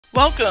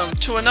Welcome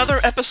to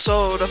another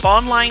episode of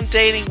Online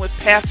Dating with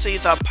Patsy,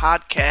 the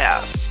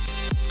podcast.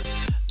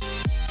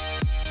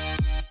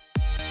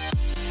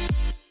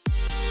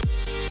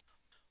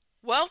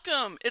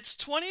 Welcome, it's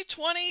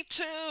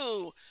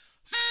 2022.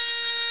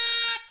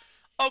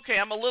 Okay,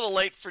 I'm a little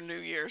late for New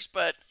Year's,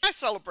 but I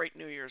celebrate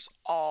New Year's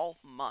all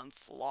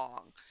month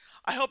long.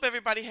 I hope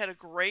everybody had a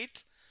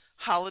great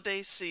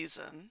holiday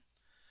season.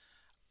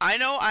 I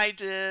know I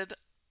did.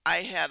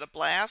 I had a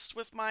blast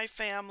with my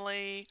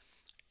family.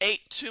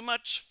 Ate too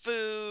much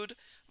food,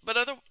 but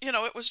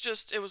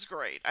it was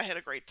great. I had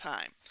a great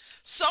time.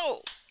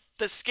 So,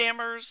 the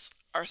scammers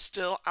are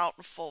still out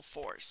in full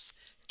force,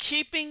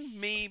 keeping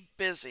me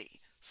busy.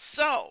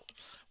 So,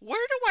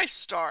 where do I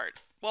start?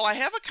 Well, I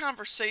have a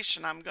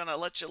conversation I'm going to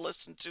let you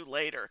listen to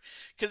later,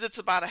 because it's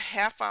about a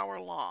half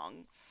hour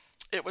long.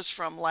 It was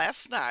from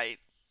last night,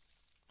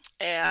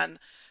 and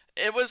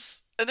it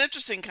was an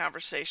interesting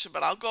conversation,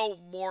 but I'll go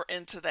more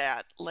into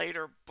that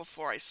later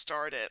before I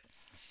start it.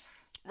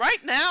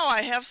 Right now,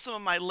 I have some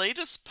of my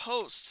latest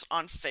posts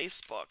on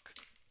Facebook.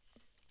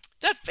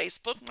 Not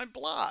Facebook, my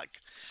blog.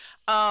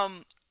 I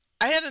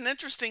had an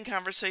interesting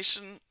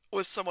conversation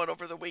with someone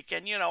over the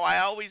weekend. I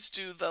always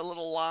do the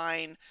little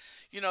line,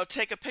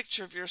 take a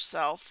picture of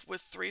yourself with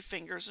 3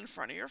 fingers in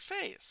front of your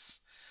face.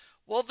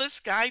 Well,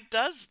 this guy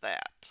does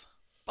that,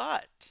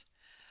 but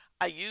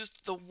I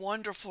used the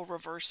wonderful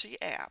Reversey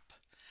app,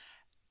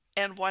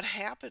 and what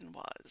happened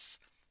was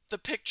the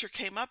picture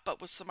came up but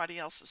with somebody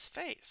else's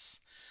face.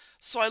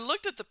 So I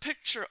looked at the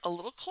picture a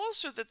little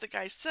closer that the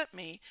guy sent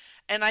me,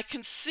 and I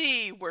can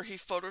see where he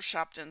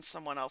photoshopped in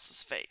someone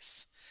else's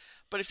face.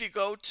 But if you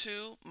go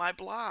to my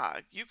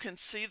blog, you can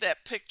see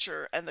that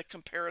picture and the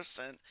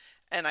comparison,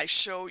 and I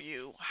show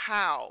you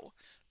how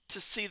to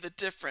see the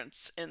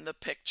difference in the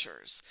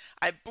pictures.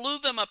 I blew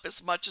them up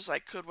as much as I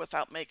could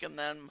without making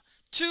them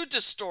too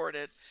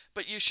distorted,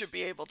 but you should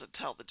be able to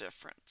tell the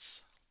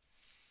difference.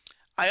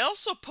 I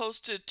also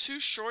posted 2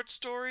 short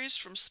stories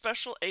from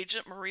Special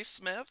Agent Marie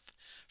Smith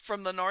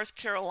from the North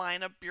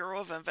Carolina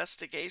Bureau of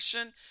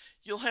Investigation.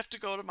 You'll have to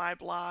go to my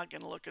blog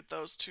and look at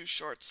those 2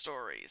 short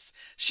stories.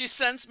 She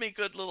sends me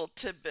good little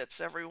tidbits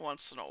every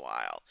once in a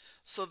while,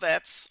 so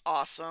that's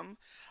awesome.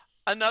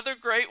 Another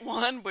great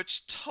one,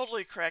 which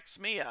totally cracks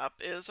me up,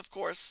 is, of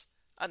course,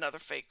 another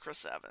fake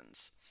Chris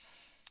Evans.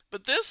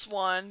 But this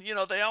one,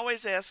 they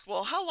always ask,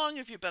 well, how long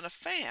have you been a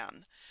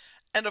fan?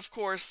 And of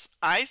course,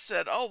 I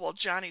said, oh, well,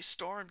 Johnny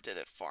Storm did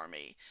it for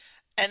me.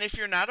 And if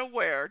you're not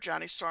aware,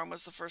 Johnny Storm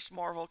was the first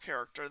Marvel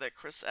character that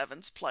Chris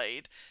Evans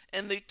played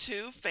in the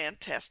 2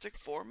 Fantastic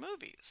Four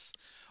movies.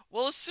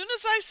 Well, as soon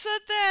as I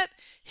said that,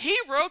 he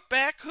wrote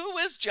back, who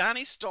is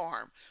Johnny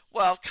Storm?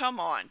 Well, come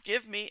on,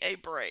 give me a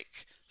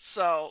break.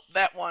 So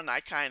that one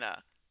I kind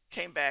of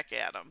came back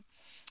at him.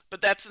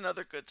 But that's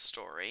another good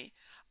story.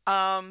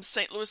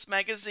 St. Louis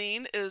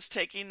Magazine is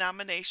taking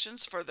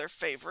nominations for their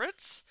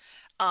favorites.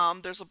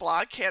 There's a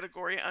blog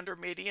category under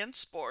media and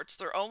sports.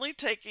 They're only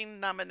taking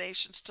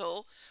nominations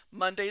till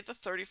Monday the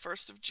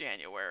 31st of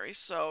January.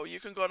 So you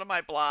can go to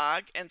my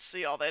blog and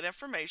see all that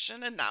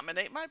information and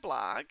nominate my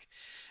blog.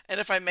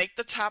 And if I make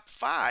the top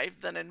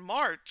 5, then in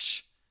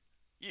March,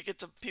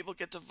 people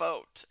get to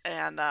vote.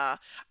 And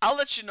I'll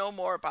let you know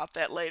more about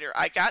that later.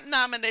 I got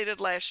nominated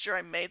last year.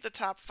 I made the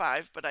top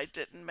 5, but I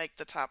didn't make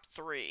the top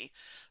 3.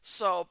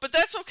 But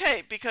that's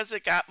okay because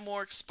it got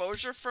more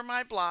exposure for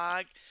my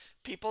blog.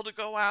 People to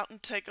go out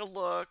and take a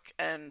look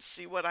and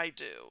see what I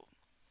do.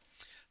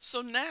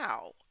 So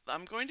now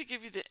I'm going to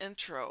give you the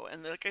intro,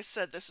 and like I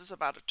said, this is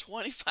about a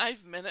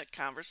 25-minute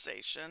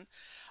conversation.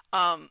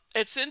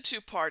 It's in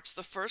 2 parts.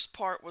 The first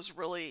part was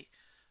really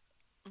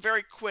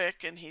very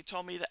quick, and he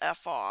told me to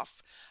F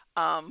off,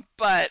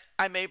 but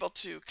I'm able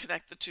to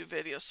connect the 2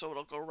 videos, so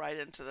it'll go right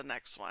into the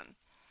next one.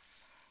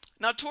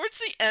 Now, towards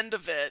the end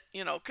of it,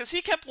 because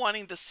he kept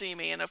wanting to see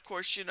me, and of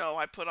course,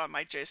 I put on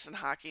my Jason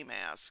hockey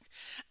mask.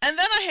 And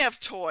then I have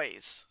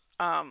toys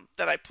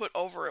that I put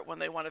over it when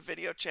they want a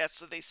video chat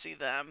so they see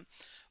them.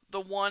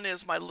 The one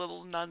is my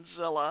little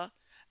Nunzilla,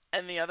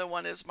 and the other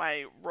one is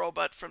my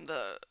robot from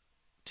the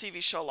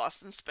TV show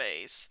Lost in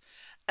Space.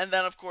 And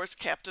then, of course,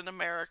 Captain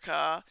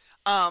America.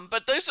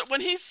 But when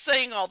he's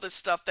saying all this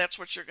stuff, that's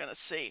what you're going to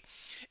see.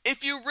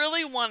 If you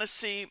really want to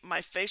see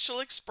my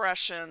facial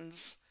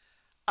expressions,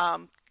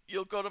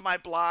 you'll go to my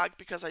blog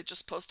because I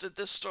just posted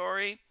this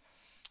story.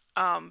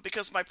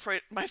 Because my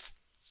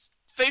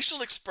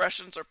facial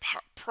expressions are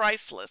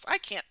priceless. I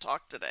can't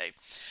talk today.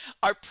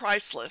 Are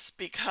priceless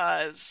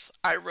because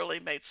I really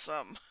made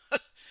some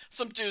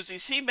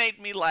doozies. He made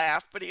me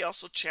laugh, but he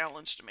also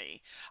challenged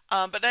me.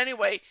 But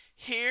anyway,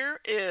 here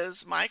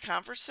is my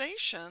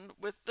conversation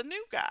with the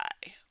new guy.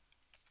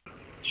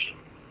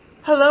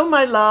 Hello,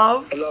 my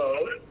love.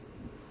 Hello.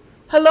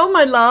 Hello,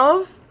 my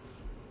love.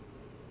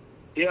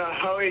 Yeah,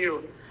 how are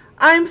you?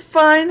 I'm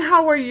fine.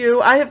 How are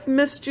you? I have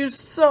missed you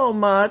so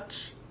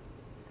much.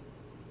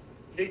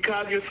 The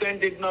card you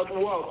sent did not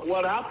work.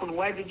 What happened?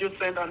 Why did you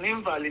send an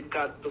invalid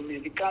card to me?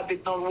 The card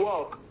did not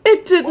work.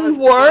 It didn't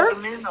work. What's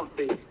the meaning of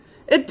this?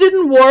 It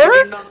didn't It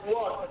work? did not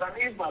work. It's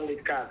an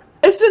invalid card.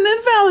 It's an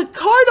invalid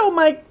card. Oh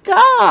my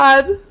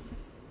God.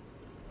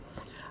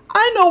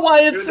 I know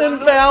why it's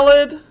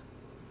invalid.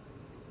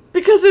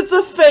 Because it's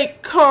a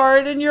fake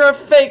card and you're a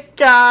fake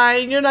guy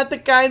and you're not the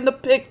guy in the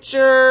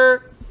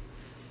picture.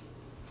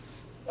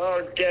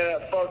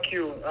 Okay, fuck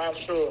you.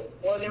 So,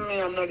 what do you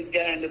mean I'm not the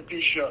guy in the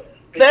picture?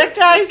 That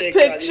guy's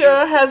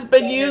picture has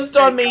been used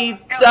on me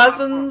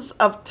dozens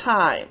of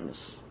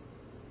times.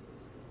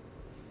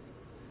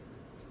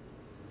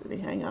 Did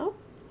he hang up?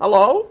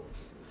 Hello?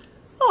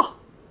 Oh,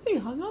 he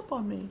hung up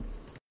on me.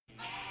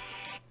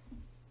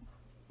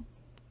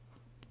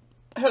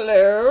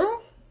 Hello?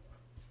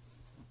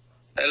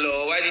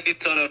 Hello, why did you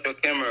turn off your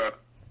camera?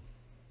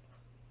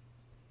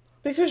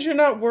 Because you're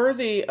not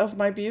worthy of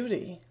my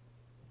beauty.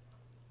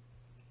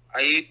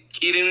 Are you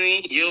kidding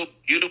me? You're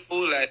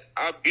beautiful. Like,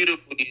 how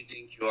beautiful do you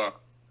think you are?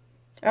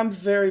 I'm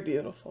very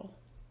beautiful.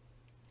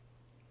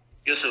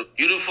 You're so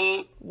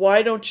beautiful.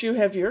 Why don't you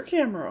have your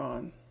camera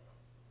on?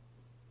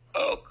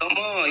 Oh, come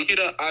on. You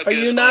don't have Are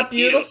you not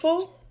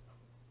beautiful?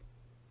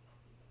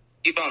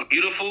 If I'm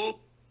beautiful?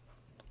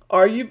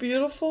 Are you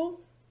beautiful?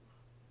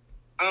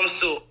 I'm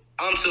so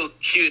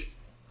cute.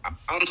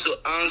 I'm so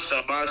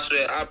handsome. I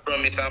swear, I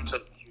promise I'm so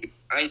cute.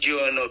 And you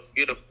are not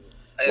beautiful.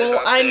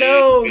 Well, I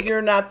know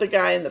you're not the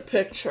guy in the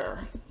picture.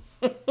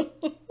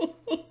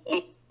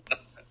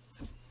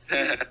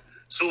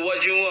 So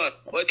what do you want?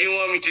 What do you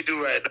want me to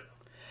do right now?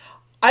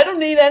 I don't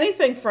need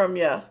anything from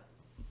you.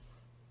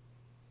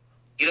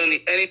 You don't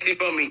need anything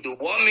from me.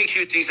 What makes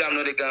you think I'm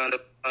not the guy on the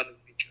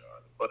picture or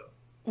the photo?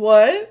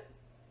 What?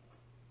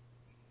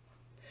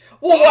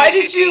 Well, why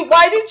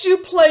did you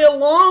play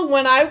along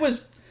when I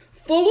was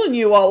fooling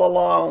you all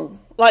along?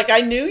 Like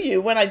I knew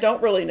you when I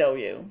don't really know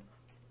you.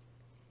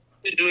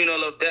 You're doing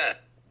all of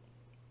that.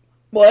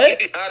 What?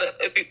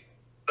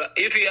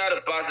 If you had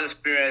a past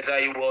experience how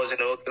you was,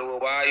 okay, well,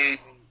 why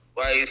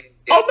are you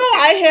Oh no,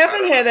 I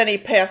haven't had any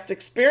past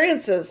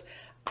experiences.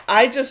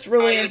 I just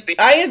really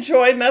I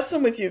enjoy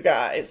messing with you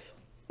guys.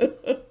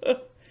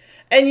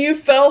 And you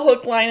fell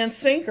hook, line, and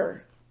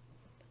sinker,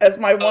 as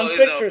my one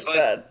picture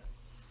said.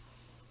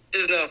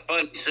 It's not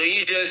funny. So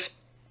you just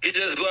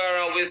go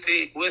around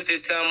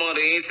wasting time on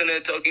the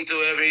internet talking to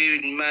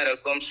every man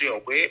that comes to your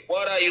way.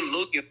 What are you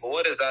looking for?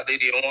 What is that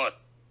lady you want?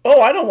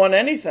 Oh, I don't want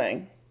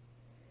anything.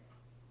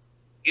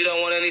 You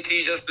don't want anything?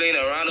 You're just playing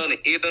around on the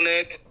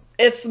internet?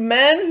 It's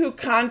men who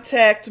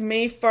contact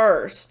me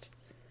first,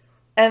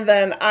 and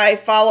then I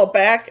follow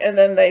back, and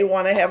then they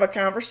want to have a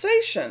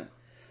conversation.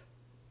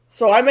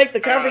 So I make the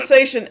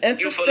conversation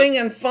interesting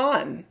and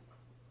fun.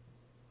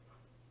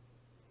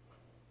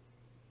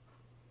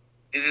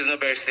 This is not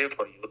very safe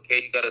for you,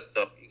 okay? You gotta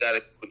stop. You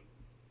gotta quit.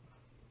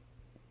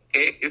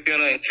 Okay? If you're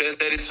not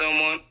interested in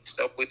someone,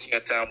 stop wasting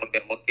your time with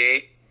them,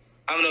 okay?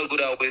 I'm not good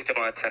at wasting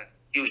my time.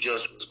 You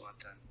just waste my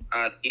time.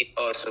 And it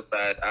also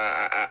bad.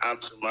 I'm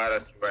so mad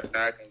at you right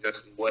now. I can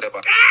just do whatever.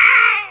 No!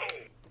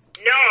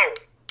 No!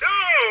 No!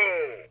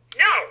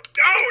 No!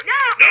 No!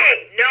 No!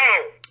 No!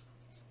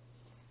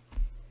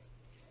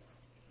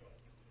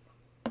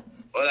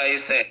 What are you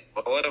saying?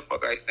 What the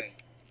fuck are you saying?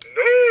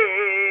 No!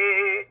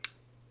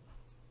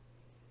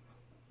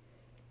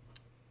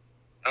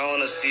 I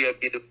want to see your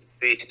beautiful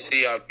face.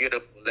 See how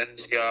beautiful. Let me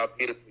see how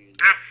beautiful you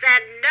look. I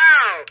said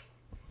no!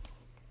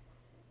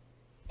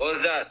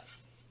 What's that?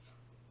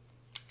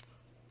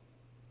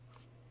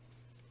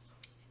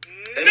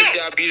 Let me see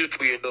how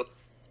beautiful you look.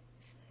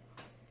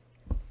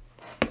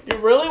 You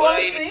really What want are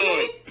to you see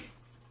doing? me?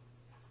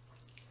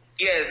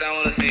 Yes, I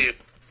want to see you.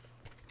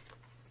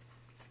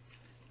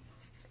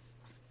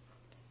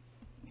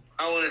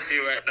 I want to see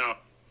you right now.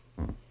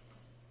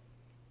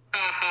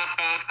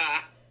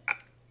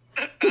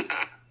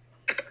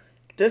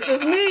 This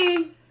is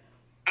me.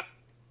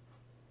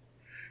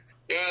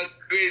 You're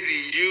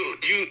crazy. You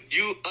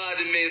are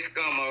the main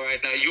scammer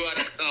right now. You are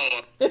the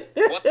scammer.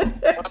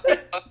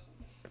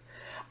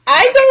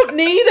 I don't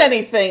need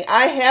anything.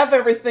 I have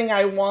everything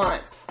I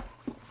want.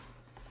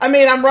 I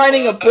mean, I'm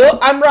writing a book.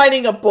 I'm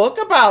writing a book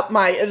about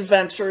my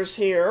adventures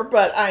here,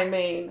 but I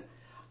mean,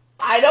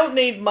 I don't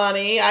need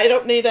money. I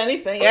don't need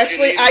anything.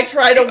 Actually, I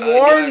try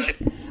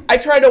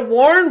to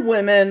warn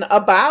women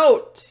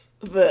about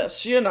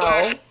this, you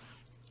know.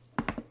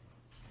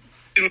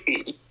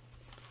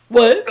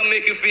 What? Can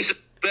make you feel so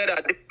better.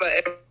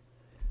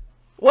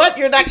 What?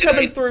 You're not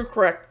coming through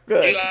correct.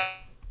 Good.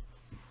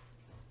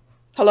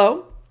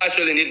 Hello?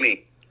 Actually need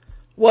me.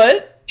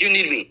 What? You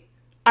need me.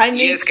 I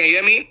need. Yes, can you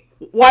hear me?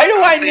 Why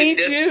do I need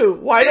you?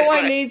 Why do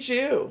I need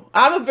you?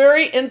 I'm a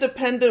very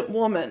independent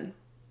woman.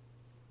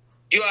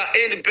 You are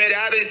independent.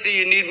 I don't see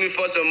you need me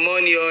for some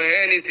money or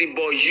anything,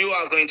 but you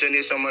are going to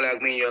need someone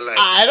like me in your life.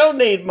 I don't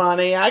need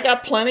money. I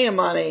got plenty of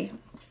money.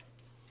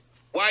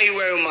 Why are you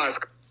wearing a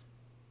mask?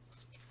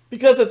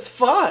 Because it's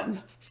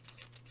fun.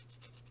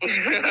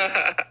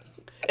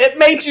 It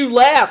made you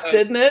laugh,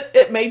 didn't it?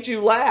 It made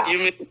you laugh.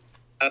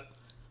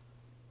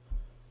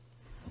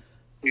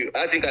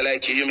 I think I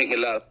like you. You make me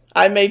laugh.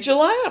 I made you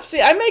laugh.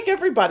 See, I make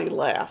everybody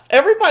laugh.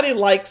 Everybody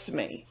likes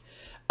me.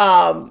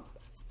 I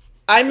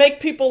I make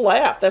people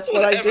laugh. That's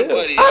what I do.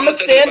 Everybody. I'm a not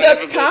talking about stand-up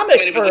everybody. comic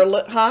Many for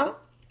people, huh?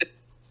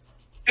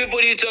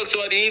 people you talk to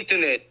on the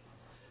internet.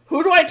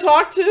 Who do I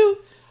talk to?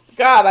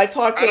 God, I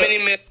talk How to.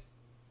 many men?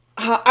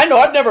 I know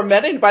I've never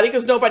met anybody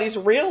because nobody's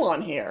real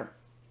on here.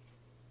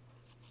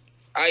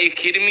 Are you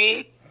kidding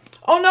me?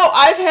 Oh no,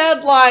 I've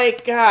had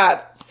like God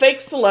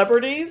fake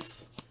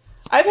celebrities.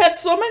 I've had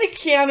so many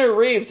Keanu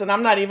Reeves, and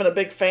I'm not even a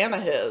big fan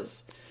of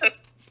his.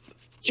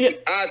 Yeah,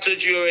 I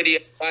told you already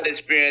about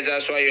experience.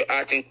 That's why you're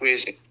acting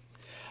crazy.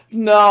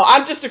 no,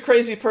 I'm just a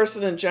crazy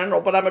person in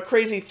general, but I'm a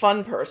crazy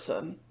fun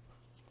person.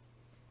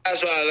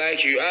 That's why I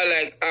like you.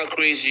 I like how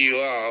crazy you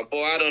are. But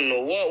I don't know.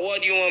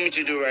 What do you want me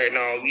to do right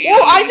now?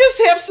 Well, I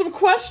just have some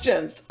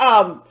questions.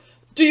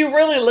 Do you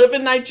really live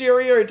in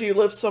Nigeria or do you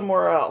live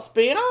somewhere else?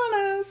 Be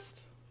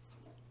honest.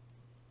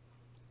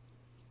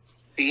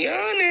 Be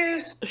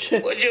honest.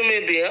 What do you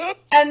mean be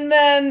honest? And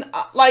then,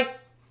 like,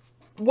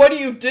 what do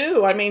you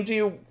do? I mean, do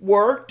you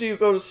work? Do you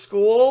go to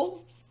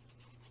school?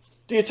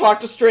 Do you talk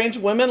to strange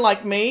women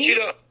like me? You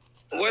know,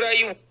 what are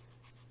you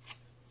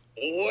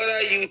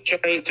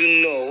trying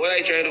to know? What are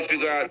you trying to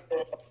figure out?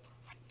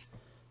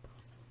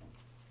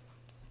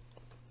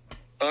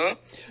 Huh?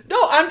 No,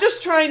 I'm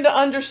just trying to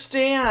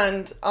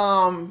understand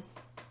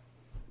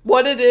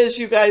what it is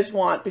you guys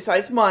want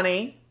besides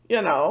money,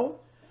 you know.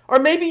 Or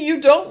maybe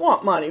you don't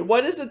want money.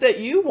 What is it that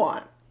you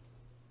want?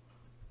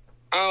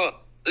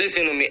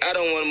 Listen to me. I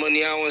don't want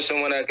money. I want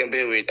someone I can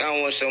be with. I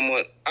want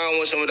someone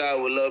that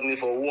will love me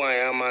for who I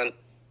am and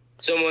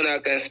someone I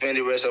can spend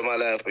the rest of my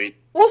life with.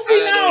 Well, see,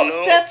 And I now, don't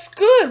know. that's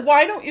good.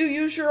 Why don't you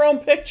use your own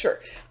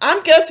picture?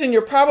 I'm guessing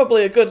you're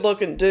probably a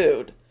good-looking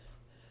dude.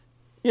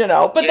 You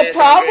know, but Yes,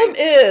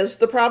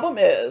 the problem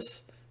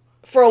is,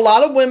 for a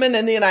lot of women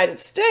in the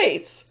United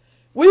States,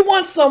 we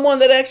want someone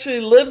that actually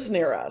lives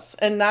near us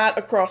and not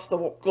across the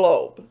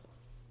globe.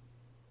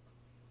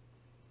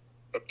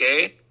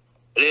 Okay.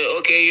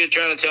 Okay, you're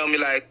trying to tell me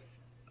like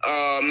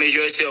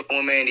majority of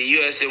women in the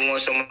USA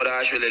want someone that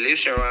actually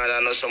lives around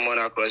and not someone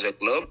across the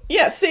globe.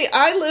 Yeah, see,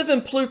 I live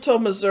in Pluto,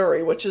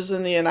 Missouri, which is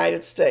in the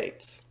United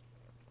States.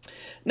 I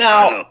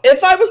Now, know.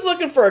 if I was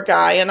looking for a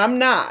guy, and I'm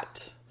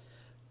not,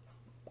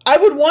 I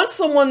would want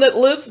someone that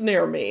lives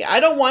near me. I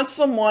don't want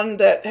someone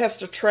that has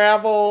to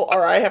travel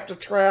or I have to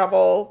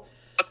travel.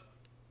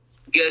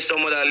 Get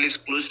someone that lives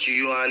close to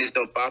you and is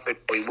not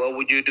perfect for you. What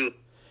would you do?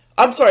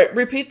 I'm sorry,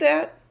 repeat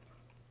that?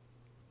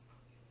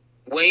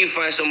 When you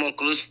find someone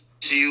close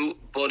to you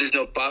but is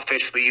not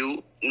perfect for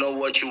you, know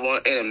what you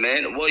want in a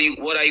man, what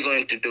are you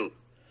going to do?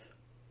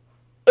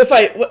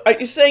 Are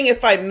you saying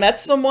if I met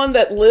someone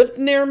that lived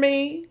near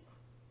me?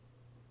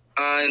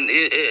 And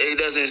it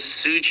doesn't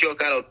suit your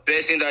kind of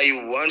person that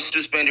you want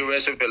to spend the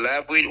rest of your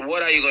life with,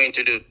 what are you going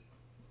to do?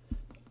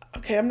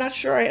 Okay, I'm not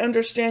sure I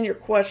understand your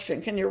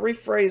question. Can you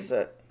rephrase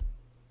it?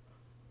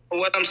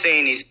 What I'm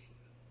saying is,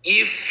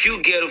 if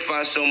you get to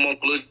find someone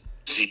close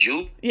to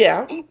you,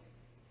 Yeah.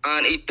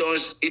 and it to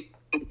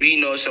be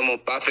not someone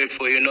perfect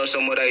for you, not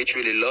someone that you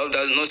truly love,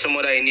 that's not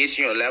someone that you need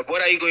in your life,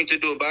 what are you going to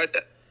do about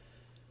that?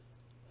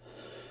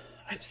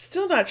 I'm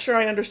still not sure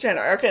I understand.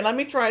 Okay, let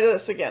me try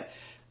this again.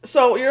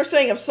 So you're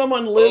saying if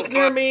someone lives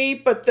near me,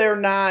 but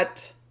I'm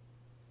not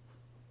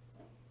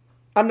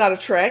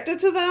attracted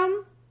to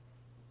them?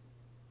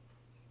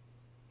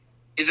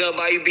 It's not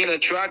about you being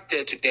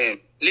attracted to them.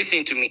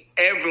 Listen to me.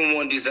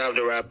 Everyone deserves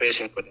the right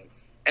person for them.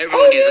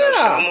 Everyone deserves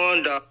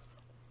someone that...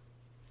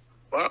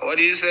 What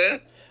did you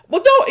say?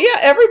 Well, no, yeah,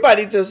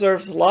 everybody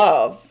deserves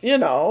love, you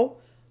know.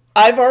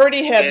 I've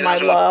already had my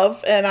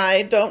love, and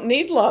I don't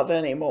need love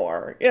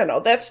anymore. You know,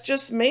 that's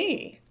just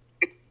me.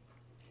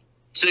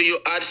 So you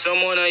had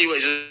someone and you were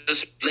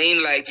just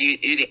plain like you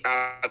didn't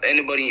have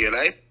anybody in your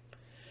life?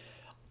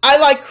 I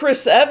like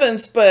Chris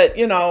Evans, but,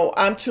 you know,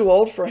 I'm too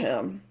old for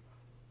him.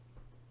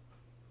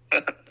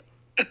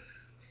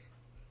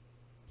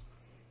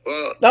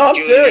 Well, no, I'm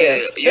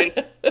serious.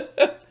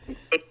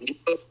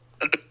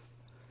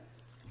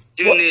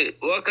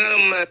 What kind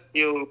of man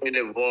you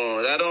really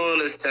want? I don't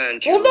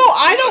understand you. Well, no,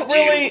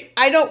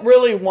 I don't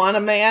really want a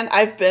man.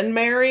 I've been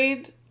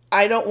married.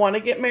 I don't want to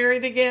get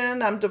married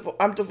again. I'm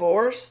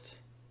divorced.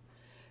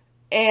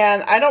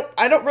 And I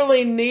don't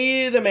really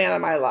need a man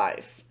in my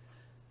life.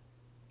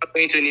 You're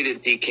going to need a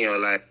dick in your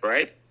life,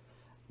 right?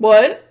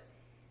 What?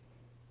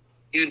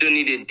 You don't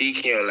need a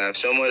dick in your life.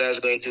 Someone that's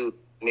going to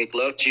make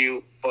love to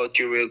you, fuck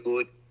you real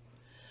good.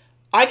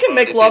 I can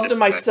make love to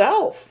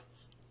myself.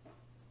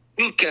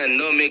 You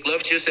cannot make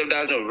love to yourself.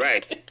 That's not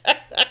right.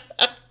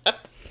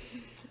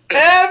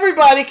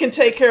 Everybody can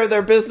take care of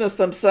their business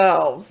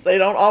themselves. They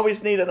don't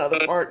always need another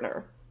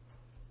partner.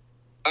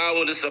 I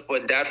want to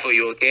support that for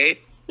you, okay?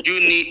 You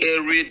need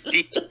a real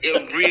dick.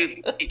 A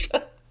real dick.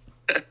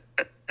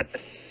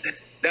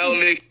 That will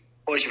make it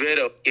much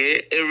better,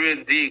 okay? A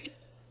real dick.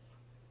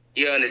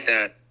 You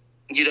understand?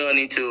 You don't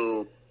need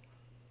to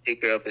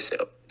take care of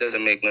yourself. It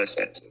doesn't make no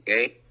sense,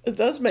 okay? It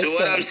does make sense.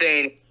 So what I'm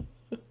saying...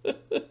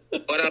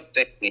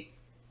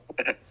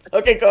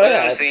 Okay, go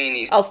ahead. What I'm saying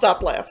is... I'll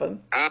stop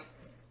laughing. I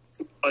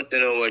want to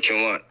know what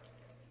you want.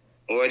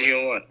 What do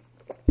you want?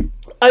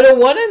 I don't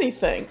want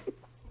anything.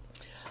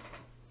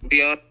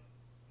 Be honest.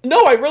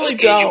 No, I really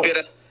Okay, you don't.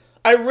 better.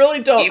 I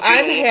really don't. If you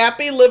I'm don't,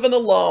 happy living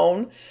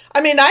alone.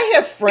 I mean, I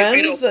have if you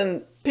friends don't,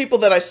 and people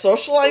that I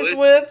socialize good.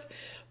 with,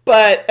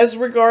 but as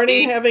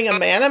regarding If having a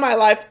man in my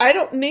life, I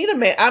don't need a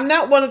man. I'm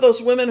not one of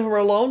those women who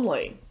are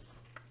lonely.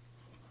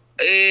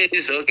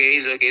 It's okay,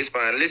 it's okay, it's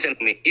fine. Listen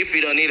to me. If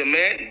you don't need a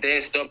man,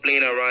 then stop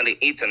playing around the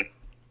internet.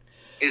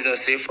 It's not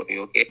safe for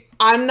you, okay?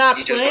 I'm not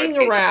You just want playing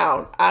to.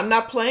 around. I'm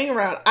not playing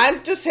around.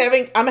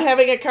 I'm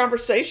having a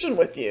conversation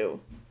with you.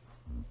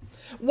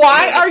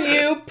 Why are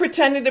you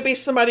pretending to be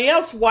somebody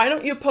else? Why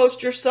don't you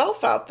post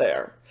yourself out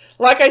there?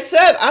 Like I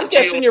said, I'm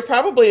guessing you're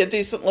probably a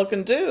decent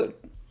looking dude.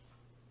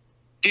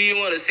 Do you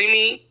want to see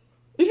me?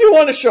 If you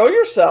want to show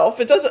yourself,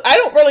 it doesn't, I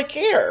don't really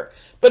care.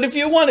 But if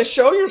you want to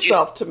show You,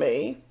 yourself to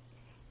me,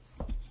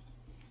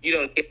 you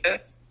don't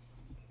care?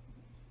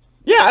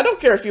 yeah, I don't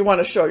care if you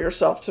want to show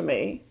yourself to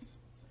me.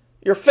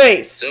 Your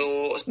face,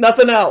 So,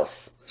 nothing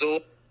else.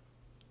 so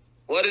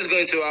what is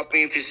going to happen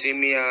if you see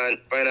me and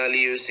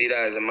finally you see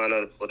that as a man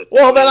on the photo?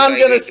 Well, then What I'm are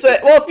you going to going to do? say,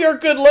 well, if you're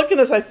good looking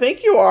as I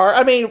think you are,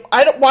 I mean,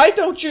 why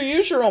don't you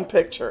use your own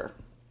picture?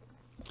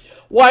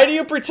 Why do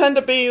you pretend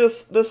to be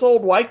this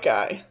old white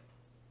guy?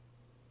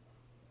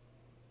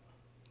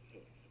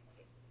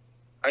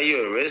 Are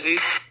you a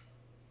racist?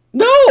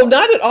 No,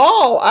 not at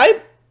all.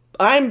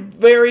 I'm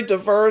very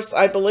diverse.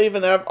 I believe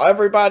in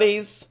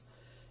everybody's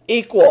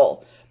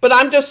equal. But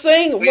I'm just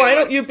saying, We why are.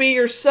 don't you be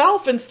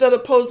yourself instead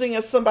of posing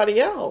as somebody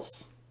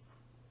else?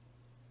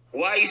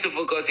 Why are you so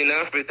focused in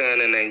Africa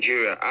and in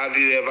Nigeria? Have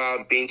you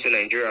ever been to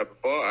Nigeria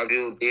before? Have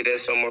you dated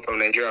someone from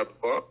Nigeria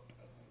before?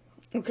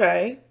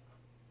 Okay.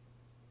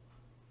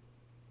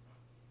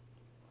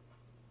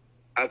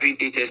 Have you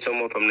dated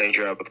someone from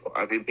Nigeria before?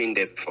 Have you been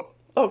there before?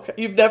 Okay.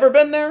 You've never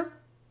been there?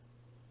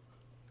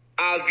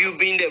 Have you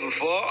been there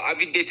before?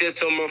 Have you dated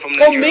someone from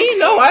Oh, Nigeria me?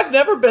 No, before? I've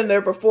never been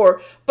there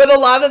before. But a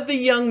lot of the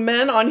young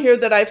men on here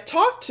that I've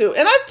talked to,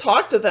 and I've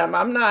talked to them,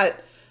 I'm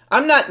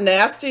not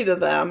nasty to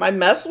them. I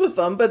mess with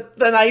them, but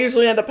then I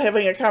usually end up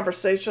having a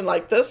conversation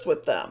like this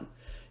with them,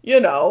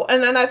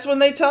 and then that's when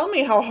they tell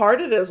me how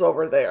hard it is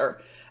over there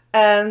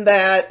and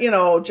that,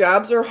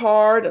 jobs are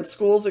hard and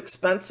school's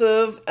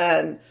expensive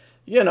and,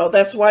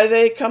 that's why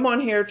they come on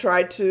here,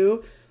 try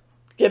to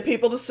get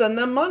people to send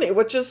them money,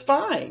 which is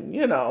fine.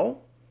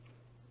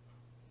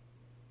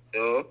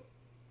 So,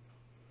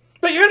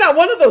 But you're not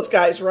one of those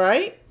guys,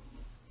 right?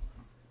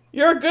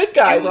 You're a good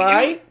guy, you,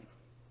 right?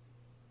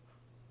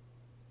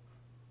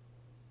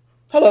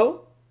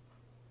 Hello?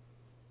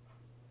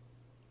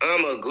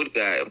 I'm a good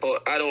guy,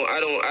 but I don't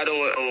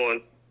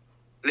want.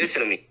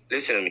 Listen to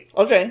me.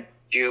 Okay.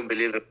 Do you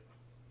believe in?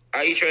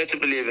 Are you trying to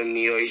believe in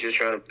me, or are you just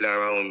trying to play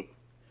around with me?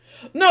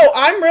 No,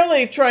 I'm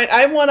really trying.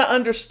 I want to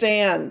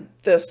understand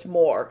this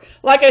more.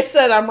 Like I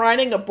said, I'm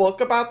writing a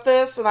book about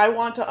this, and I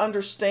want to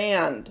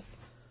understand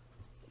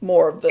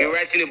more of You're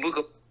this. writing a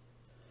book.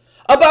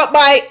 About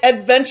my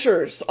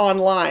adventures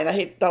online.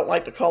 Don't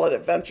like to call it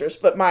adventures,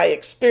 but my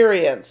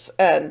experience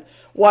and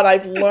what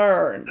I've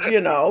learned,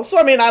 So,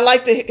 I mean, I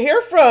like to hear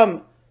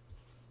from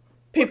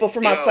people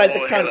from Yeah, outside the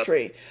well, hello.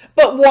 country.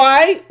 But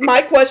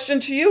my question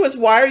to you is,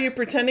 why are you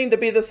pretending to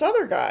be this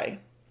other guy?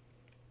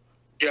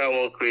 You are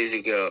one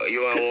crazy girl. You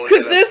are one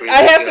Because hella crazy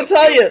I have girl. to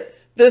tell you,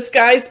 this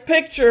guy's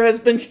picture has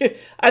been,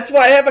 that's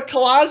why I have a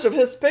collage of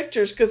his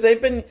pictures, because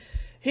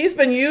he's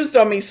been used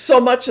on me so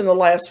much in the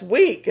last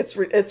week.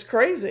 It's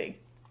crazy.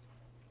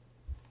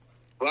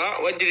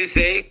 What did you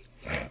say?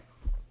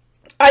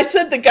 I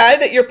said the guy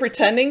that you're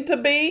pretending to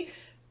be,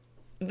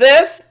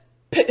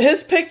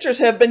 his pictures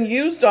have been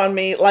used on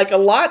me like a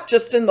lot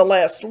just in the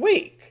last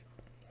week.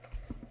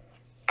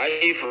 Are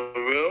you for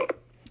real?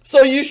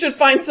 So you should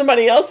find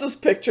somebody else's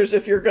pictures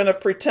if you're going to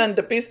pretend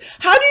to be.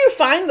 How do you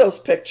find those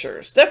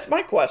pictures? That's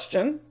my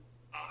question.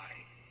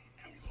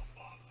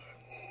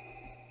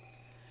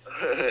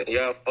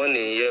 You're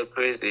funny. You're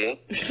crazy.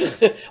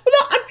 Well,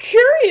 no, I'm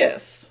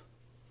curious.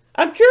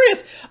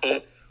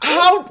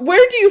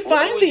 Where do you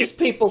find these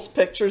people's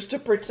pictures to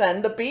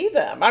pretend to be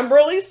them? I'm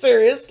really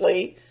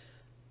seriously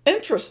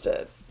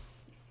interested.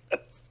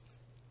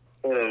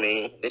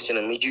 Listen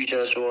to me. You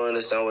just don't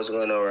understand what's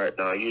going on right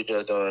now. You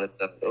just don't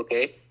understand.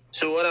 Okay.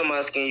 So what I'm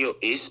asking you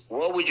is,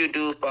 what would you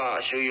do if I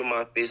show you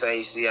my face and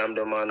you see I'm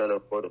the man on the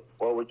photo?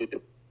 What would you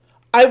do?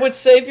 I would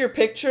save your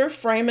picture,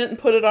 frame it, and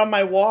put it on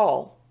my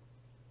wall.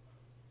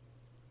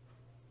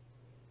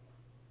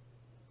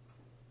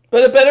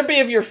 But it better be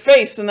of your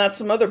face and not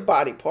some other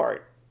body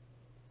part.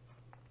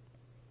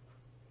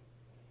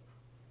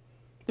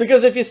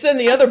 Because if you send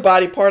the other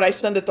body part, I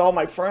send it to all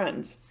my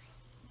friends.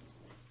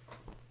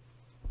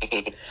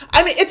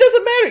 I mean, it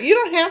doesn't matter. You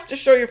don't have to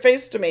show your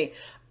face to me.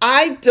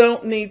 I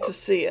don't need to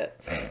see it.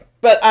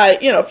 But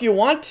if you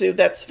want to,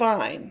 that's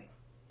fine.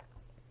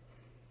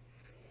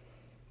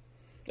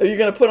 Are you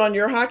going to put on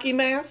your hockey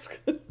mask?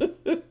 I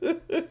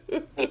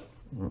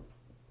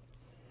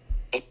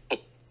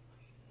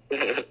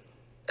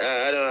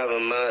don't have a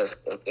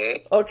mask,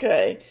 okay?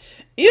 Okay.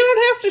 You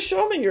don't have to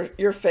show me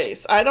your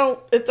face.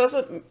 It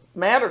doesn't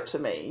matter to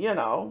me,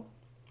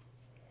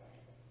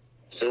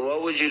 So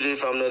what would you do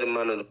if I'm not the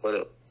man on the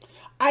photo?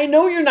 I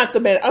know you're not the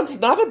man. I'm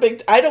not a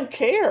big. I don't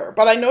care,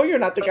 but I know you're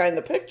not the guy in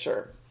the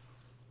picture.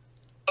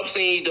 I'm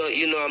saying you don't.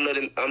 You know, I'm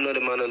not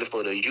the man on the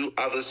photo. You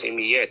haven't seen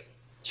me yet.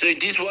 So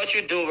this what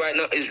you're doing right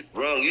now is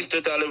wrong. It's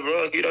totally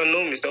wrong. You don't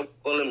know me. Stop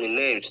calling me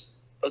names.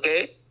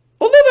 Okay?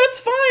 Well, no, that's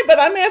fine, but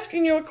I'm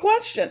asking you a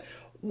question.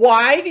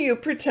 Why do you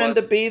pretend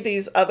to be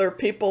these other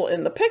people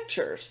in the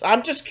pictures?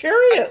 I'm just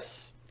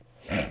curious.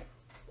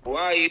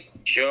 Why are you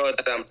sure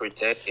that I'm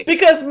pretending?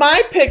 Because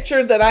my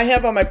picture that I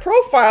have on my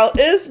profile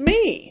is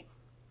me.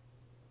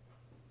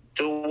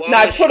 So why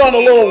Now, I was put you- on a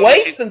why little was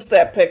weight you- since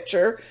that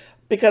picture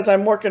because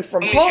I'm working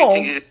from Let me shoot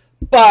home, you.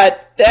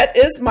 but that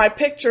is my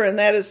picture and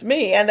that is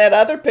me. And that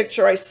other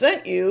picture I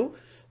sent you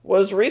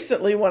was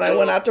recently when I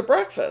went out to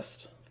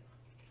breakfast.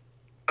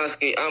 I'm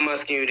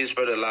asking you this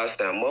for the last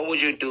time. What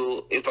would you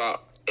do if I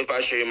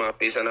show you my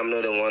face and I'm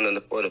not the one on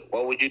the photo?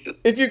 What would you do?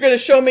 If you're going to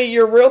show me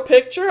your real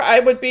picture, I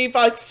would be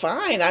like,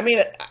 fine. I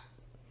mean,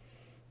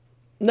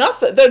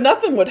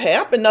 nothing would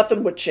happen.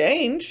 Nothing would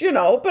change, you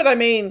know. But I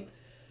mean,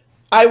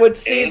 I would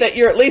see that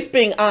you're at least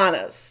being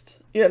honest,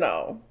 you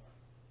know.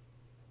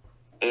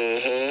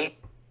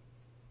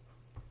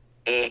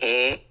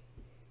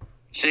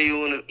 So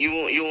you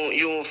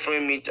won't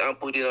frame it and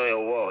put it on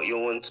your wall. You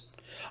won't.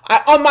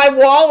 On my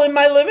wall in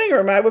my living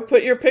room, I would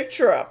put your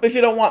picture up. If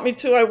you don't want me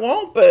to, I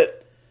won't.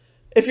 But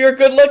if you're a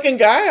good-looking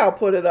guy, I'll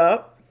put it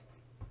up.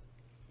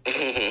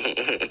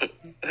 And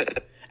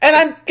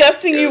I'm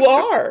guessing you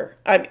are.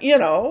 You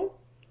know.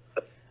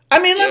 I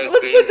mean, let's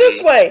put it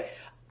this way.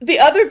 The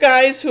other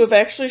guys who have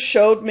actually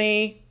showed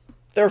me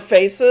their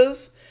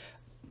faces,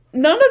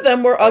 none of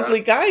them were ugly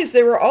guys.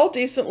 They were all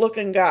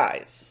decent-looking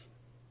guys.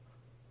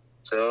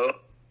 So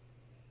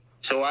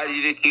why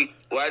did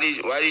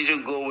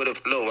you go with the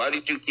flow? Why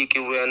did you kick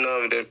it with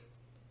none of them?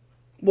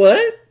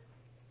 What?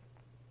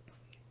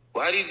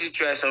 Why did you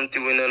try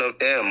something with none of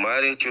them?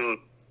 Why didn't you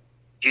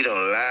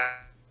don't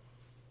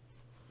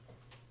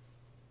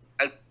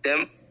like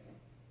them?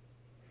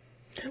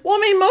 Well, I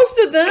mean, most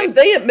of them,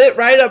 they admit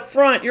right up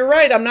front, you're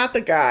right, I'm not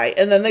the guy.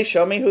 And then they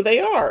show me who they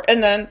are.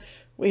 And then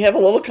we have a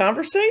little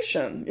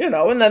conversation, you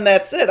know, and then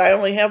that's it. I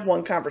only have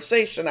one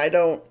conversation. I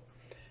don't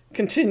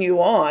continue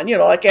on, you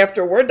know, like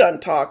after we're done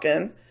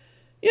talking,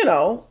 you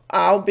know,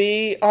 I'll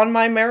be on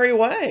my merry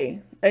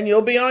way and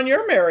you'll be on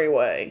your merry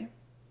way.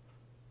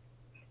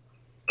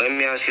 Let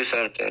me ask you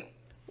something.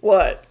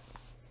 What?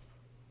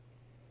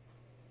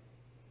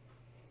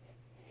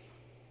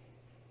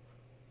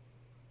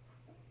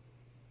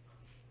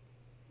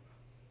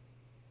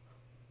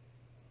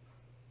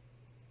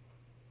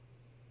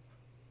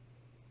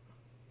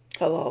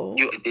 Hello?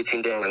 You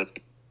dating them?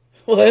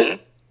 What?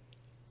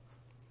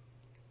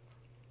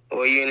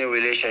 Were you in a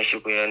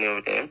relationship with any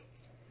of them?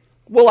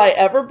 Will I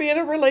ever be in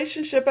a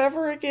relationship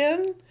ever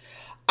again?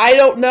 I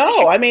don't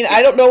know. I mean,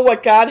 I don't know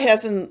what God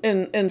has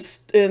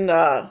in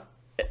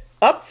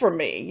up for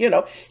me. You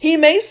know, He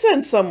may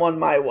send someone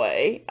my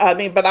way. I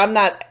mean, but I'm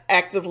not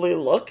actively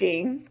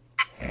looking.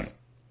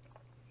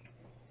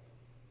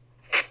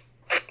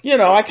 You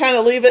know, I kind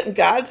of leave it in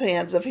God's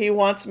hands. If He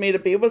wants me to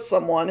be with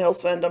someone, He'll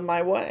send them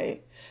my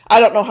way. I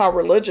don't know how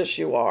religious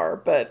you are,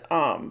 but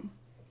I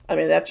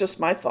mean, that's just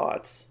my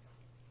thoughts.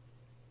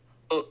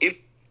 So if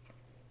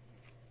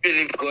you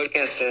believe God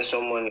can send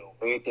someone your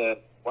way, then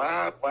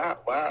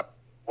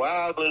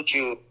why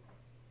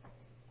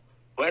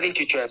didn't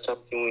you try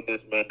something with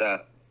those men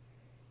that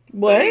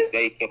What?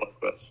 you came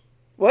across?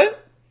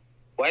 What?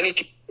 Why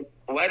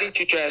didn't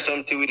you try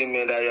something with the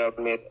men that you have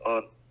met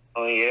on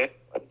here?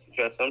 Why didn't you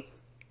try something?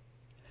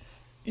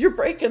 You're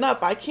breaking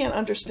up. I can't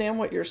understand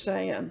what you're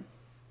saying.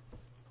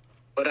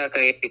 But I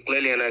can hear you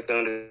clearly and I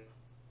can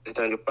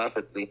understand you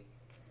perfectly.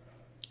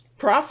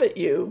 Profit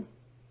you?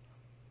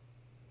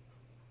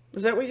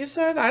 Is that what you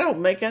said? I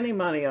don't make any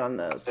money on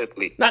this.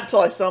 Perfectly. Not until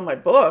I sell my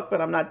book, but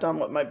I'm not done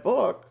with my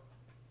book.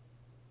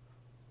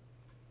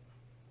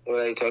 What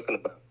are you talking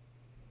about?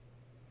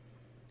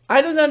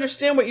 I didn't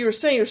understand what you were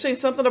saying. You were saying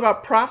something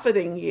about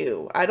profiting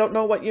you. I don't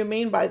know what you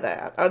mean by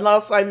that,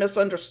 unless I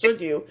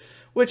misunderstood you,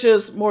 which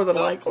is more than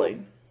likely.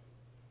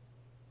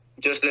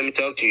 Just let me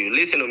talk to you.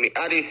 Listen to me.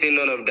 I didn't say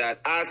none of that.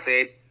 I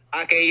said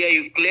I can hear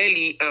you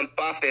clearly and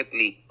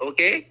perfectly.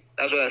 Okay?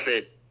 That's what I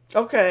said.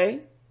 Okay.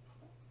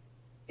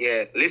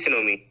 Yeah, listen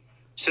to me.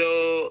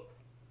 So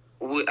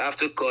we have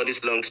to cut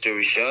this long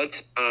story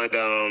short.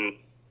 And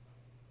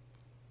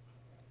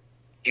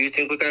do you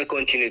think we can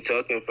continue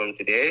talking from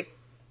today?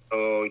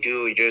 Or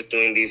you just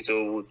doing this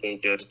so we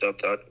can just stop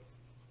talking?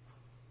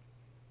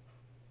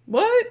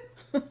 What?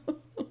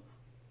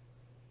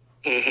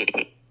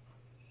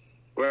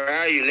 Where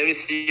are you? Let me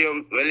see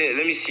you. Well,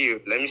 let me see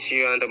you. Let me see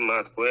you under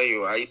mask. Where are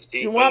you? Are you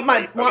still? You want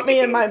me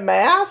in my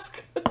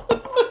mask? I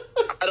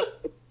don't.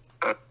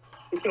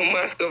 Put your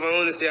mask off. I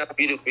want to see how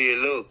beautiful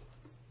you look.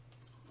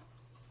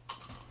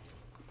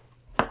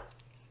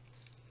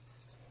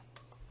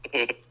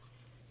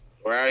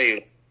 Where are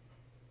you?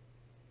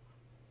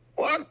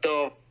 What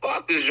the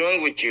fuck is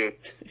wrong with you?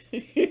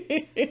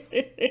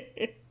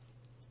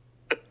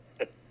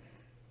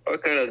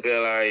 What kind of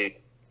girl are you?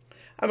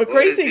 I'm a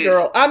crazy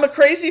girl. I'm a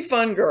crazy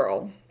fun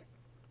girl.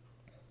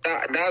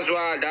 That's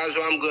why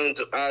I'm going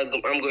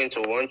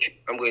to want you.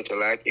 I'm going to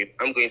like you.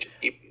 I'm going to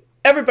keep you.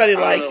 Everybody I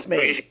likes love me.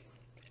 crazy.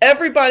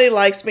 Everybody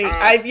likes me.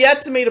 I've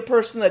yet to meet a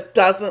person that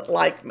doesn't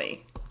like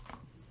me.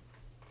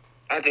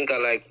 I think I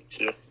like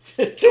you too.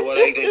 So what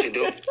are you going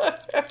to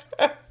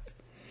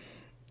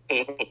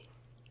do?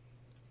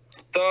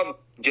 Stop.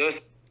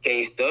 Just can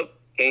you stop?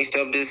 Can you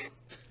stop this?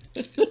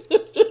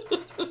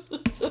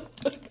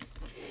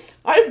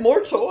 I have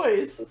more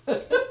toys.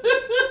 I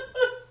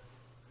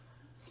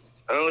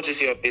want to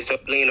see your face.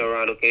 Stop playing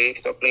around, okay?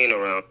 Stop playing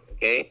around,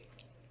 okay?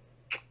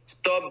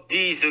 Stop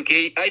this,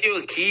 okay? Are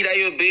you a kid? Are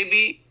you a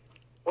baby?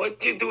 What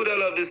do you do with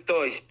all of these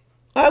toys?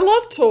 I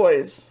love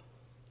toys.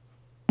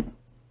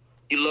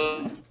 You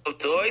love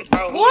toys?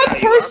 How old What are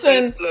you? How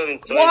can you be loving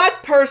toys?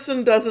 what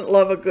person doesn't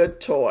love a good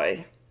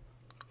toy?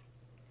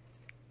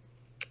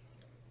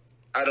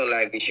 I don't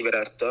like this. You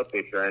better stop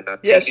it right now.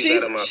 Yeah, Take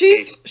this out of my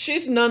face.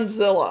 she's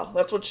Nunzilla.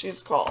 That's what she's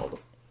called.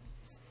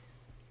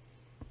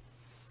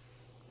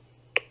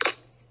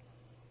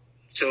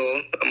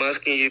 So I'm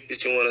asking you if you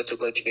still want to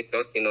continue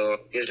talking, or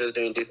you're just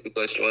doing this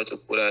because you want to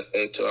put an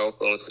end to our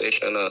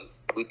conversation and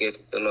we get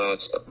to know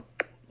ourselves.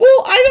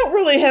 Well, I don't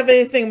really have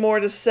anything more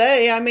to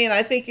say. I mean,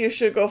 I think you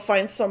should go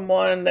find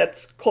someone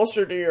that's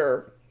closer to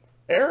your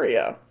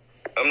area.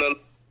 I'm not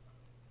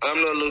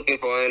looking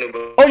for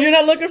anybody. Oh, you're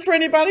not looking for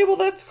anybody? Well,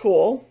 that's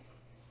cool.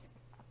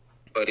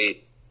 But I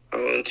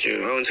want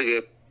you. I want to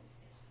get.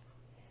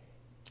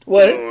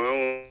 What?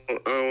 No,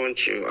 I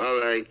want you.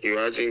 I like you.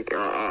 I think.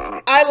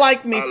 I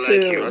like me I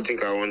too. like you. I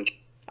think I want you.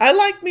 I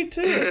like me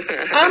too.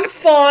 I'm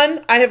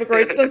fun. I have a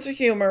great sense of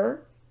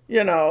humor,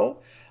 you know.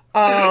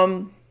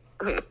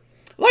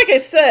 Like I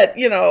said,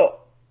 you know,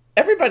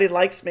 everybody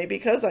likes me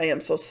because I am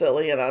so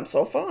silly and I'm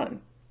so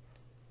fun.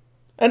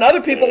 And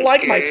other people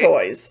like my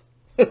toys.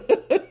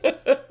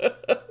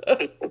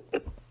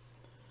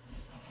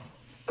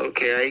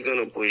 Okay, are you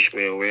gonna push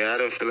me away? I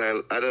don't feel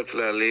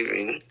like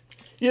leaving.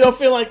 You don't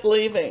feel like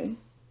leaving.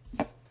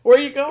 Where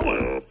are you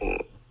going? No,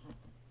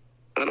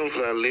 I don't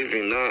feel like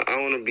leaving. No, I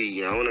wanna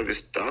be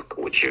stuck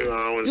with you.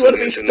 I You want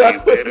to be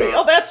stuck with me?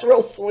 Oh, that's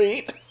real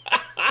sweet.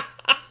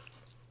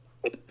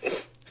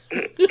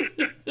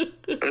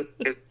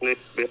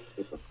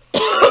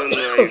 I don't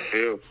know how you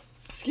feel.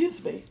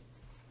 Excuse me.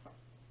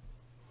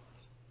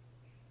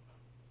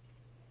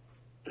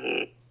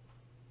 Do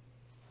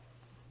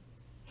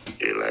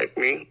you like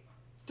me?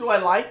 Do I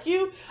like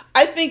you?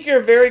 I think you're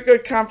a very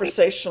good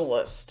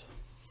conversationalist.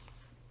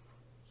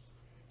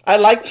 I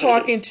like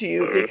talking to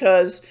you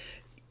because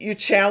you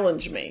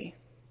challenge me.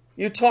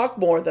 You talk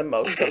more than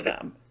most of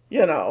them,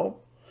 you know,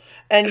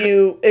 and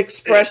you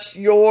express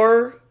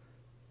your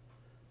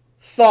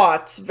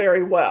thoughts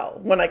very well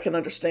when I can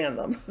understand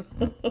them.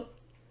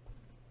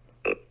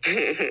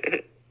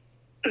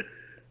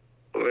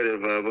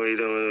 Whatever, but you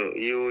don't.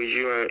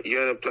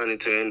 You're not planning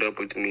to end up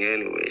with me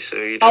anyway. So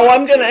you. Oh,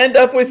 I'm gonna end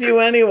up with you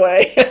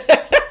anyway.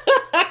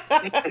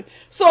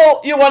 So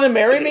you want to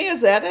marry me?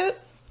 Is that it?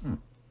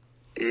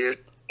 Yes,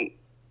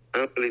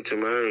 I'm ready to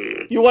marry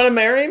you. You want to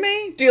marry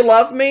me? Do you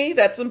love me?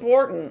 That's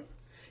important.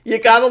 You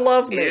gotta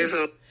love me. Yes,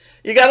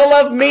 You gotta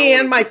love me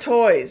and my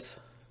toys.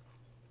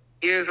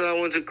 yes, I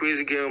want a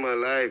crazy girl in my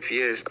life.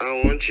 Yes,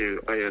 I want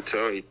you on your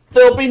toy.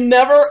 There'll be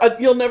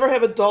you'll never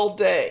have a dull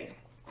day.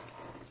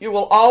 You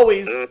will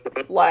always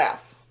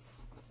laugh.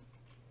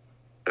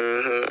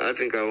 I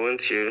think I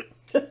want you.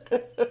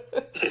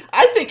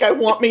 I think I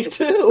want me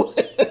too.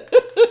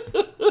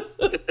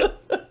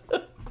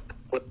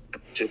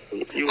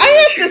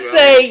 I have to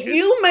say,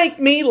 you make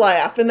me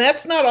laugh, and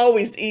that's not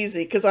always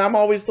easy because I'm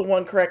always the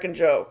one cracking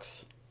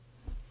jokes.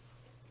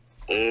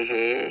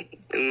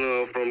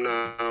 No, from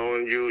now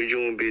on, you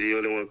won't be the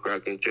only one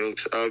cracking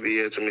jokes. I'll be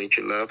here to make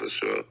you laugh as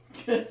well.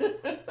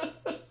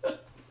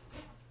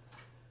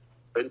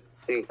 What do you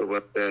think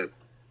about that?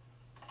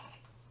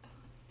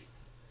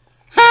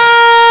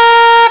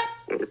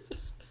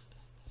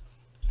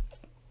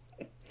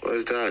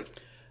 What's that?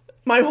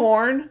 My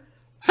horn.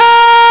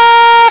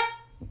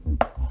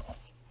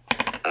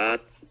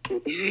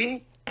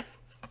 Easy?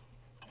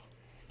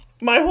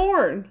 My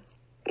horn.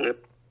 No,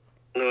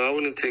 I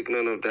wouldn't take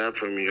none of that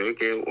from you.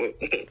 Okay. Well,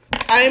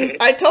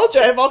 I told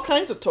you I have all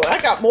kinds of toys.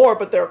 I got more,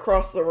 but they're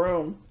across the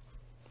room.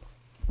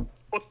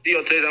 what's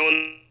your taste?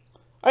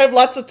 I have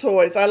lots of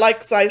toys. I like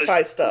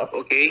sci-fi stuff.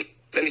 Okay,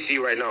 let me see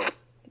you right now.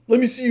 Let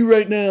me see you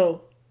right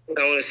now.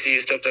 I want to see you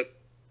stop talking.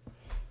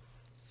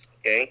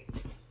 Okay.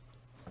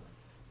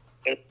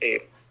 Okay.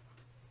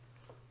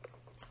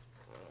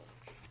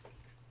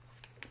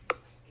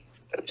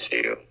 Let me see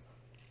you.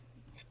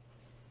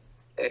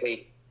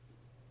 Hey.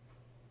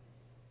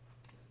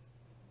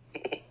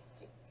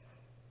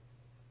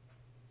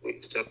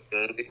 Wait, stop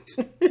doing this.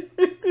 Stop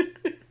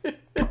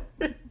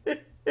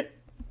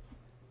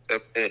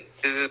it.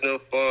 This is no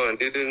fun.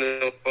 This is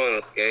no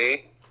fun,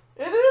 okay?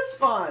 It is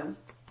fun.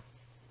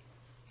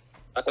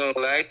 I don't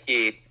like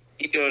it.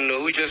 You don't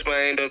know. We just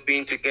might end up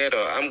being together.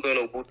 I'm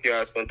gonna whoop your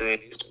ass for doing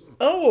this.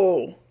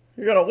 Oh,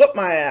 you're gonna whoop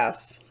my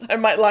ass. I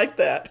might like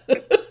that.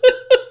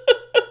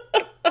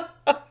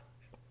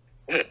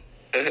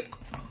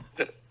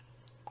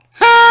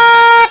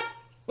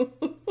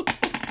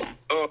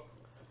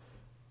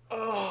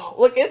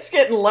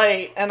 getting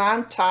late and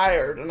I'm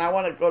tired and I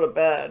want to go to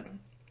bed.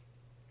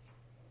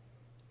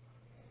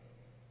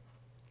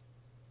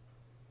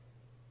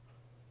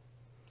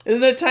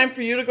 Isn't it time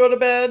for you to go to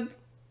bed?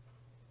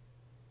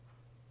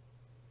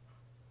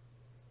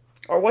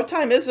 Or what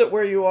time is it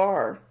where you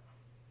are?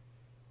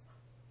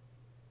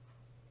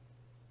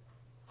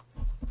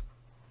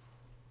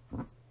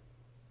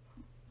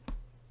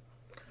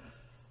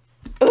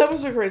 That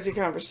was a crazy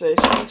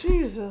conversation.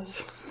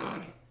 Jesus.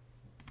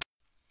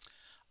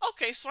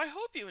 Okay, so I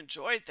hope you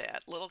enjoyed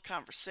that little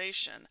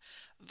conversation.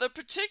 The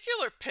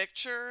particular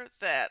picture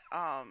that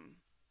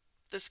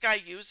this guy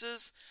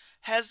uses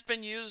has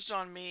been used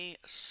on me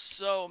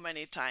so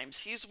many times.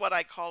 He's what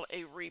I call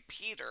a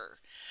repeater.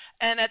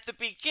 And at the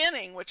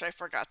beginning, which I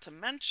forgot to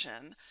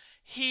mention,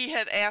 he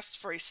had asked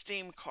for a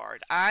Steam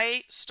card.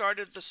 I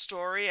started the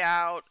story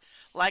out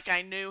like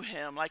I knew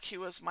him, like he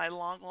was my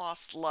long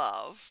lost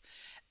love.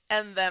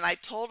 And then I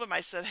told him,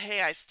 I said,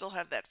 hey, I still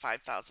have that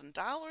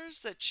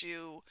 $5,000 that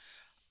you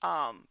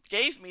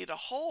gave me to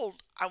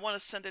hold. I want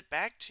to send it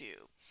back to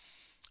you.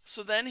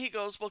 So then he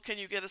goes, well, can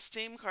you get a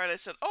Steam card? I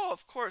said, oh,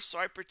 of course. So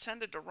I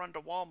pretended to run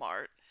to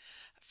Walmart,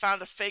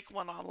 found a fake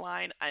one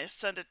online. I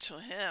sent it to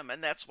him.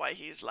 And that's why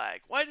he's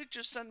like, why did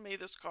you send me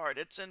this card?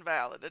 It's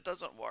invalid. It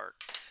doesn't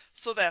work.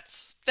 So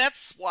that's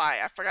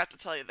why I forgot to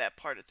tell you that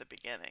part at the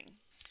beginning.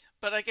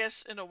 But I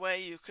guess in a way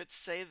you could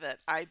say that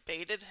I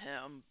baited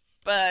him,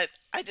 but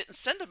I didn't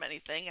send him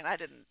anything and I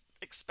didn't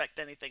expect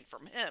anything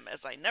from him,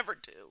 as I never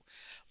do.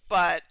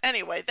 But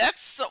anyway,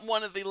 that's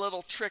one of the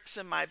little tricks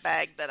in my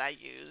bag that I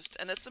used.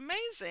 And it's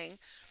amazing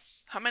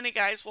how many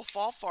guys will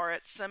fall for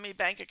it, send me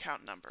bank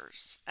account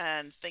numbers,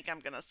 and think I'm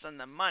going to send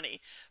them money.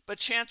 But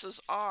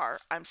chances are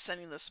I'm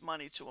sending this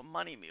money to a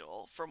money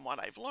mule from what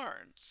I've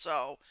learned.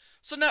 So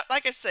no,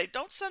 like I say,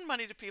 don't send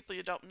money to people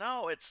you don't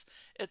know. It's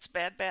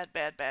bad, bad,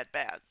 bad, bad,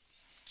 bad.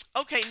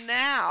 Okay,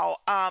 now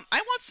I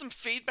want some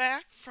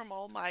feedback from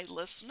all my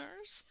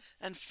listeners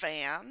and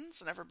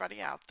fans and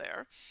everybody out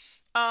there.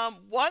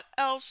 What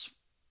else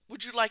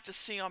would you like to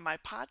see on my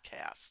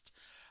podcast?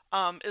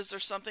 Is there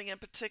something in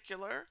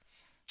particular?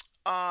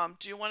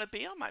 Do you want to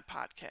be on my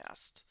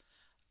podcast?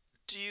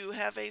 Do you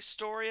have a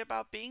story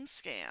about being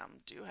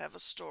scammed? Do you have a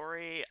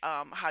story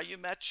how you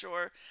met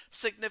your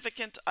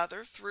significant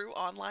other through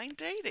online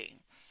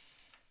dating?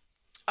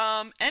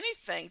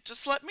 Anything,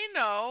 just let me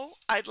know.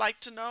 I'd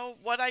like to know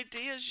what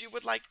ideas you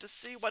would like to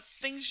see, what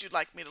things you'd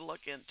like me to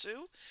look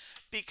into,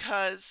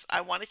 because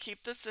I want to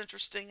keep this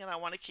interesting and I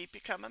want to keep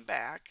you coming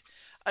back.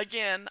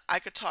 Again, I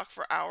could talk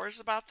for hours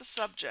about the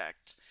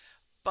subject,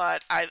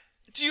 but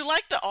do you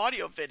like the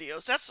audio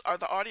videos? Or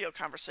the audio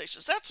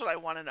conversations? That's what I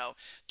want to know.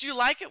 Do you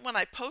like it when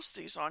I post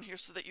these on here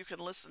so that you can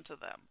listen to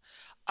them?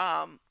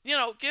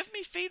 Give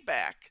me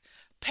feedback.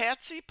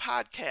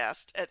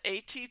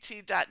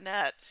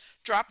 patsypodcast@att.net.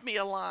 Drop me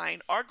a line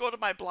or go to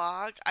my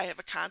blog. I have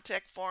a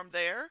contact form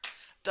there,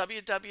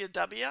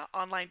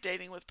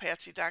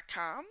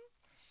 www.onlinedatingwithpatsy.com.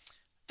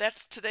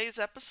 That's today's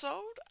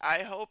episode. I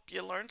hope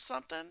you learned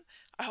something.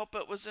 I hope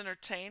it was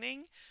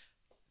entertaining.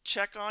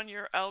 Check on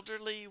your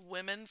elderly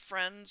women,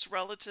 friends,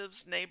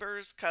 relatives,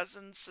 neighbors,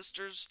 cousins,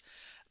 sisters.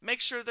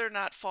 Make sure they're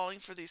not falling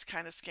for these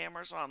kind of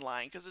scammers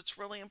online, because it's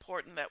really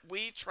important that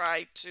we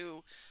try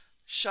to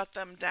shut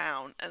them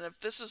down. And if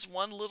this is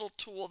one little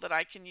tool that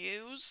I can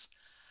use,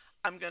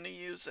 I'm going to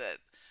use it.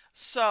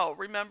 So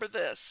remember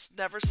this,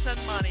 never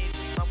send money to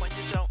someone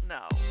you don't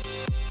know.